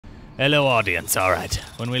Hello, audience. All right.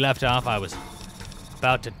 When we left off, I was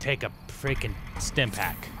about to take a freaking stim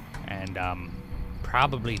pack and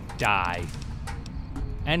probably die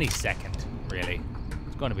any second. Really,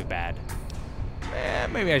 it's going to be bad.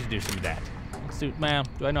 Maybe I should do some of that. Man,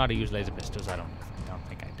 do I know how to use laser pistols? I don't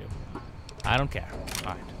think I do. I don't care.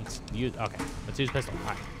 All right. Let's use. Okay. Let's use pistol. All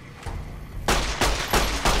right.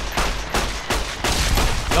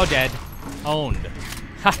 You're dead. Owned.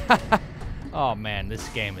 Oh man, this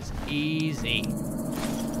game is easy.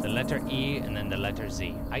 The letter E and then the letter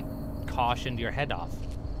Z. I cautioned your head off.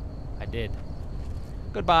 I did.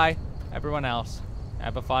 Goodbye, everyone else.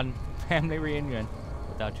 Have a fun family reunion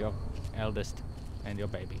without your eldest and your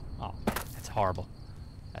baby. Oh, that's horrible.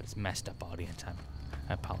 That is messed up, audience.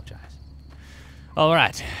 I apologize. All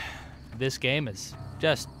right. This game is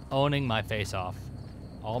just owning my face off.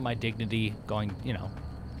 All my dignity going, you know,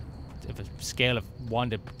 if a scale of 1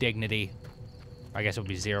 to dignity, I guess it would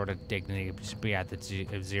be 0 to dignity. It would be at the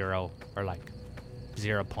 0 or like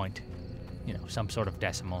 0 point, you know, some sort of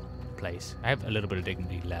decimal place. I have a little bit of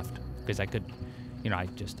dignity left because I could, you know,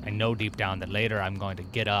 I know deep down that later I'm going to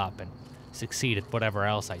get up and succeed at whatever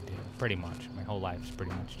else I do. Pretty much, my whole life is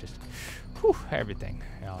pretty much just, whew, everything.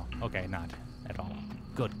 Oh, okay, not at all.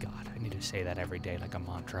 Good God, I need to say that every day like a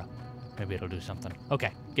mantra. Maybe it'll do something.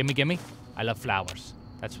 Okay, gimme. I love flowers.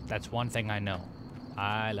 That's one thing I know.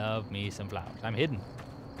 I love me some flowers. I'm hidden.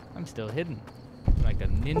 I'm still hidden. I'm like a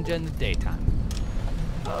ninja in the daytime.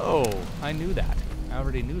 Oh, I knew that. I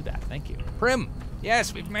already knew that. Thank you. Primm!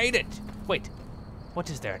 Yes, we've made it! Wait, what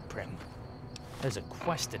is there at Primm? There's a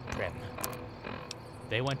quest at Primm.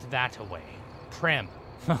 They went that way. Primm.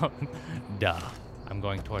 Duh. I'm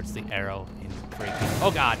going towards the arrow in freaking...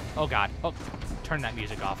 Oh God! Oh God! Oh, turn that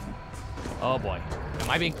music off. Oh boy. Am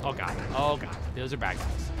I being... Oh God. Oh God. Those are bad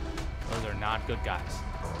guys. Those are not good guys.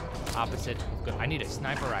 Opposite of good. I need a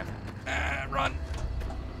sniper rifle. Run.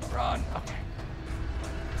 Run. Okay.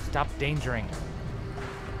 Stop dangering.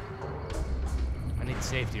 I need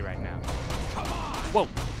safety right now. Come on. Whoa.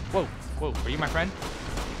 Whoa. Whoa. Are you my friend?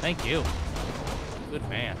 Thank you. Good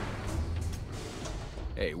man.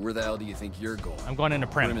 Hey, where the hell do you think you're going? I'm going into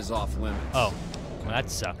Primm. Primm is off limits. Oh. Well,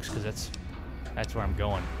 that sucks, because that's where I'm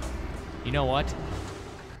going. You know what?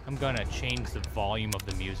 I'm gonna change the volume of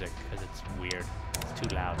the music because it's weird. It's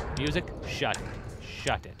too loud. Music, shut it.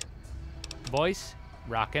 Shut it. Voice,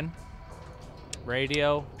 rockin'.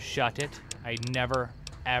 Radio, shut it. I never,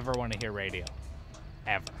 ever want to hear radio.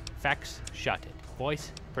 Ever. Effects, shut it.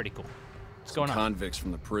 Voice, pretty cool. What's going on? Convicts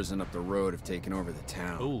from the prison up the road have taken over the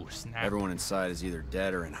town. Ooh, snap. Everyone inside is either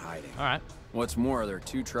dead or in hiding. All right. What's more, there are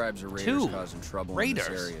 2 tribes of raiders causing trouble in this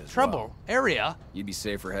area as Trouble? well. Area? You'd be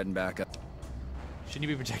safer heading back up. Shouldn't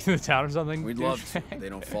you be protecting the town or something? We'd love to. They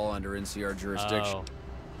don't fall under NCR jurisdiction.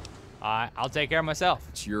 Oh. I'll take care of myself.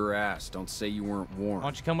 It's your ass. Don't say you weren't warned. Why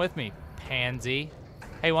don't you come with me, pansy?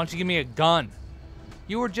 Hey, why don't you give me a gun?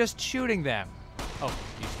 You were just shooting them. Oh,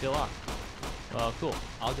 you still are. Well, cool.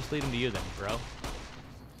 I'll just lead them to you then, bro.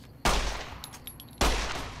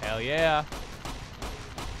 Hell yeah.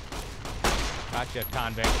 Gotcha,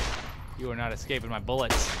 convict. You are not escaping my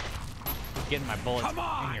bullets. You're getting my bullets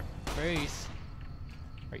in your face.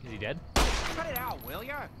 Wait, is he dead? Cut it out, will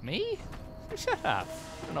ya? Me? Shut up.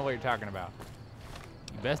 I don't know what you're talking about.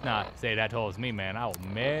 You best not say that towards me, man. I will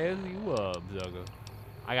mess you up, sucker.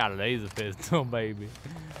 I got a laser pistol, baby.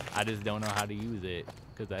 I just don't know how to use it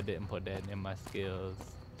because I didn't put that in my skills.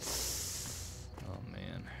 Oh,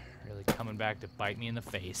 man. Really coming back to bite me in the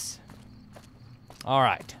face. All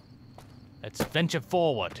right. Let's venture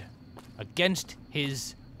forward against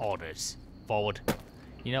his orders. Forward.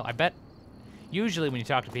 You know, I bet usually when you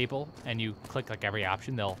talk to people and you click like every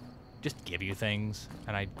option, they'll just give you things,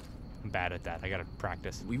 and I'm bad at that. I gotta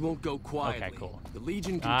practice. We won't go quietly. Okay, cool. The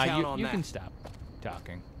Legion can count on you that. can stop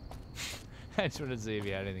talking. I just wanted to see if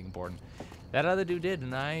you had anything important. That other dude did,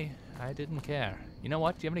 and I didn't care. You know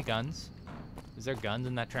what? Do you have any guns? Is there guns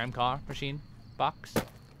in that tram car machine box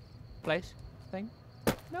place thing?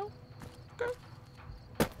 No? Okay.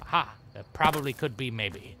 Aha! There probably could be,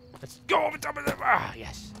 maybe. Let's go over top of them. Ah,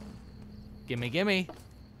 yes. Gimme.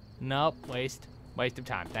 Nope, waste of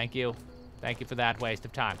time. Thank you. Thank you for that waste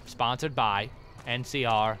of time. Sponsored by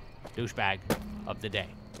NCR, douchebag of the day.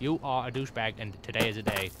 You are a douchebag, and today is a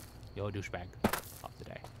day. You're a douchebag of the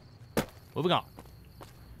day. Moving on.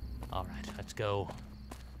 All right, let's go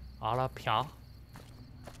a la Pia.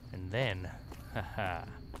 And then, haha,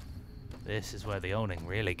 this is where the owning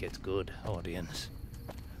really gets good, audience.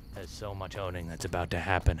 There's so much owning that's about to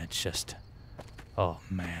happen. It's just, oh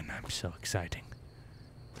man, I'm so exciting.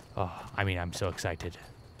 Oh, I mean, I'm so excited.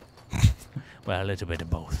 Well, a little bit of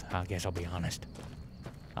both. I guess I'll be honest.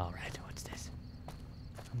 Alright, what's this?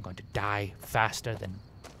 I'm going to die faster than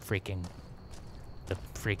the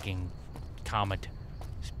freaking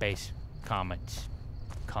space comets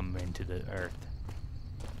come into the Earth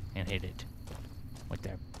and hit it with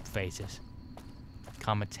their faces.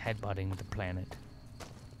 Comets headbutting the planet.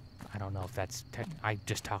 I don't know if that's I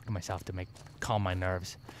just talked to myself to calm my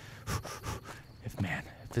nerves. If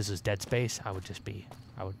this was Dead Space, I would be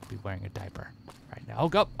wearing a diaper right now. Oh,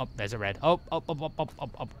 go! Oh, there's a red. Oh,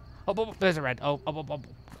 there's a red. Oh. I'm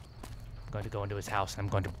going to go into his house and I'm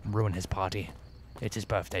going to ruin his party. It's his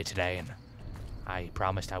birthday today, and I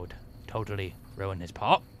promised I would totally ruin his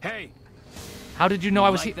party. Hey! How did you know I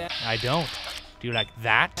was here? I don't. Do you like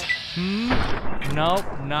that? No,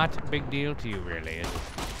 not a big deal to you, really, is it?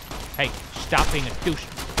 Hey, stop being a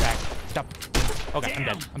douchebag. Stop. Okay,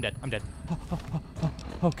 I'm dead.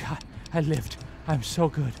 Oh, God, I lived. I'm so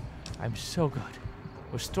good.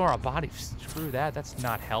 Restore our body. Screw that. That's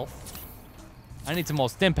not health. I need some more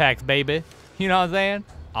stim packs, baby. You know what I'm saying?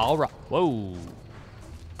 All right. Whoa.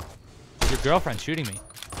 Your girlfriend's shooting me.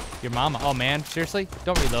 Your mama. Oh, man. Seriously?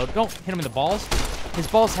 Don't reload. Don't hit him in the balls. His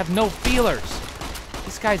balls have no feelers.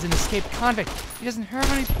 This guy's an escaped convict. He doesn't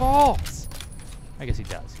have any balls. I guess he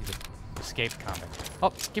does. He's an escaped convict.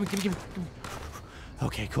 Oh, give me.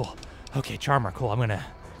 Okay, cool. Okay, charmer. Cool. I'm going to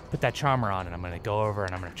put that charmer on, and I'm going to go over,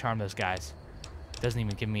 and I'm going to charm those guys. Doesn't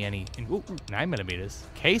even give me any... Ooh, 9mm.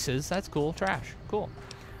 Cases. That's cool. Trash. Cool.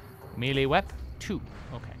 Melee weapon. 2.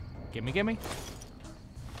 Okay. Gimme.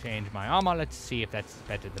 Change my armor. Let's see if that's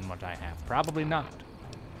better than what I have. Probably not.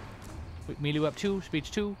 Melee weapon 2.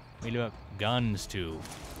 Speech 2. Melee weapon. Guns 2.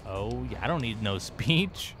 Oh, yeah. I don't need no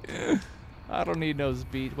speech. I don't need no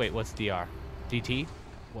speech. Wait, what's DR? DT?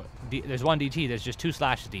 What? There's one DT. There's just 2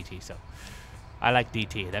 slashes DT, so... I like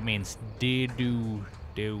DT. That means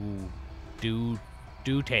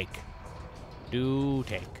take.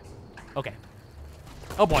 Okay.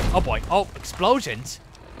 Oh boy. Oh, explosions?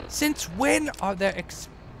 Since when are there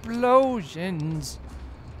explosions?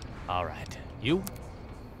 Alright. You?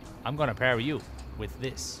 I'm gonna pair you with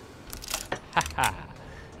this. Haha.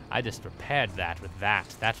 I just repaired that with that.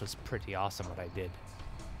 That was pretty awesome what I did.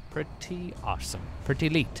 Pretty awesome. Pretty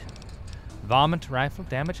elite. Varmint rifle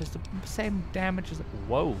damage is the same damage as...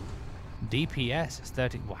 Whoa. DPS is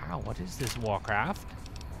 30. Wow, what is this, Warcraft?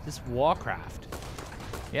 This Warcraft.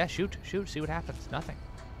 Yeah, shoot. See what happens. Nothing.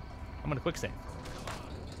 I'm gonna quick save.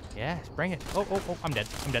 Yes, bring it. Oh, I'm dead.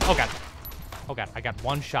 Oh, God. I got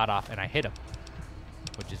one shot off, and I hit him.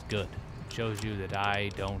 Which is good. It shows you that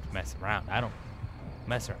I don't mess around. I don't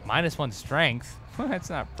mess around. -1 strength. That's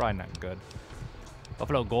probably not good.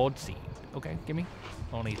 Buffalo gold seed. Okay, gimme.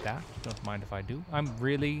 Won't eat that. Don't mind if I do. I'm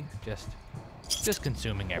really just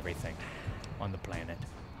consuming everything on the planet.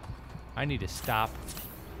 I need to stop.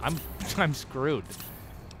 I'm screwed.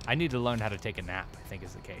 I need to learn how to take a nap, I think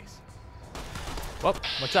is the case. Whoa,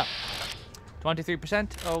 what's up?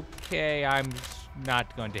 23%? Okay, I'm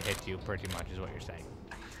not going to hit you pretty much is what you're saying.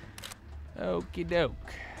 Okie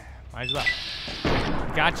doke. Might as well.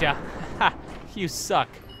 Gotcha. Ha! You suck.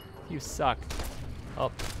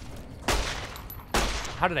 Oh.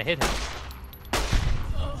 How did I hit him?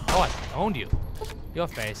 Oh, I owned you. Your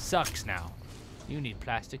face sucks now. You need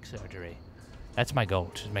plastic surgery. That's my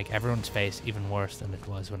goal, to make everyone's face even worse than it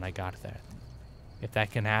was when I got there. If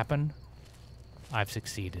that can happen, I've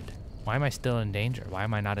succeeded. Why am I still in danger? Why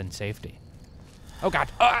am I not in safety? Oh,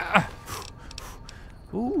 God. Ah!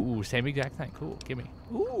 Ooh, same exact thing. Cool, gimme.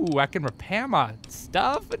 Ooh, I can repair my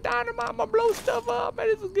stuff with dynamite. I'm gonna blow stuff up, man.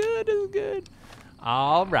 This is good.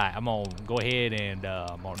 All right, I'm gonna go ahead and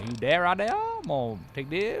I'm gonna use that right there. I'm gonna take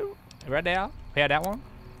this right there, pair that one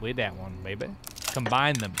with that one, baby.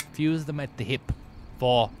 Combine them, fuse them at the hip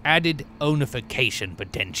for added unification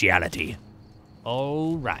potentiality.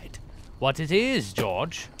 All right, what it is,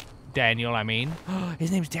 George? Daniel, I mean.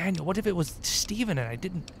 His name's Daniel. What if it was Steven and I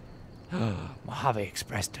didn't? Mojave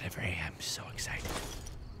Express delivery. I'm so excited.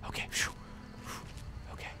 Okay.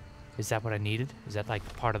 Okay. Is that what I needed? Is that like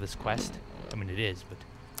part of this quest? I mean, it is, but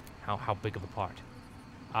how big of a part?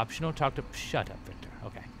 Optional, talk to... Shut up, Victor.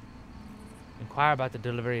 Okay. Inquire about the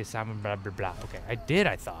delivery assignment, blah, blah, blah. Okay, I did,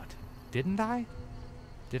 I thought. Didn't I?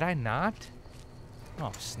 Did I not?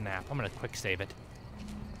 Oh, snap. I'm gonna quick save it.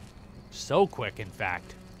 So quick, in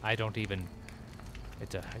fact. I don't even...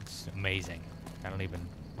 It's amazing. I don't even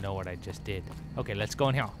know what I just did. Okay, let's go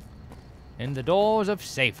in here. In the doors of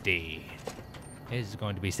safety. Is it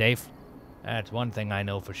going to be safe? That's one thing I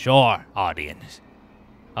know for sure, audience.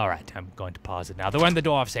 All right, I'm going to pause it now. They're in the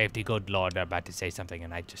door of safety. Good Lord, they're about to say something,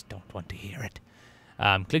 and I just don't want to hear it.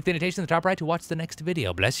 Click the annotation in the top right to watch the next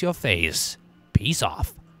video. Bless your face. Peace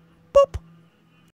off. Boop.